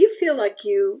like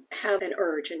you have an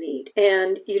urge, a need,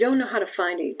 and you don't know how to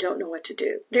find it, you don't know what to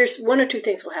do. There's one or two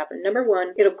things will happen. Number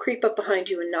one, it'll creep up behind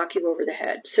you and knock you over the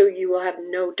head, so you will have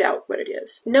no doubt what it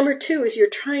is. Number two is you're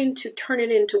trying to turn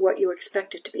it into what you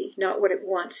expect it to be, not what it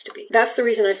wants to be. That's the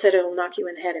reason I said it'll knock you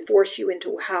in the head and force you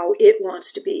into how it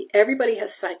wants to be. Everybody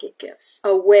has psychic gifts,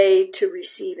 a way to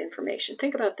receive information.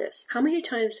 Think about this. How many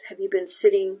times have you been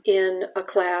sitting in a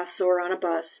class or on a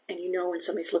bus and you know when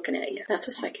somebody's looking at you? That's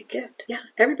a psychic gift. Yeah,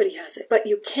 everybody has it. But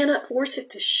you cannot force it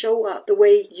to show up the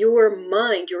way your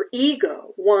mind, your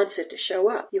ego, wants it to show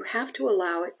up. You have to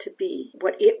allow it to be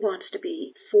what it wants to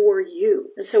be for you.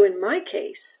 And so in my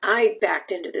case, I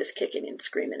backed into this kicking and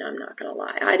screaming. I'm not going to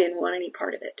lie. I didn't want any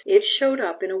part of it. It showed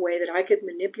up in a way that I could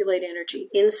manipulate energy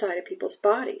inside of people's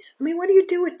bodies. I mean, what do you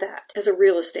do with that as a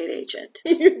real estate agent?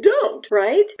 You don't,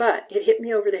 right? But it hit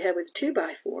me over the head with a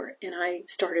 2x4, and I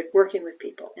started working with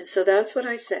people. And so that's what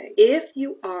I say. If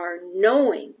you are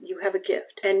knowing you have a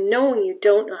gift and knowing you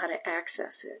don't know how to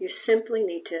access it, you simply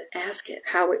need to ask it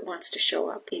how it wants to show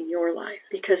up in your life,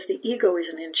 because the ego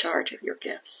isn't in charge of your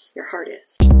gifts. Your heart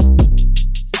is.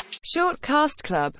 Shortcast Club.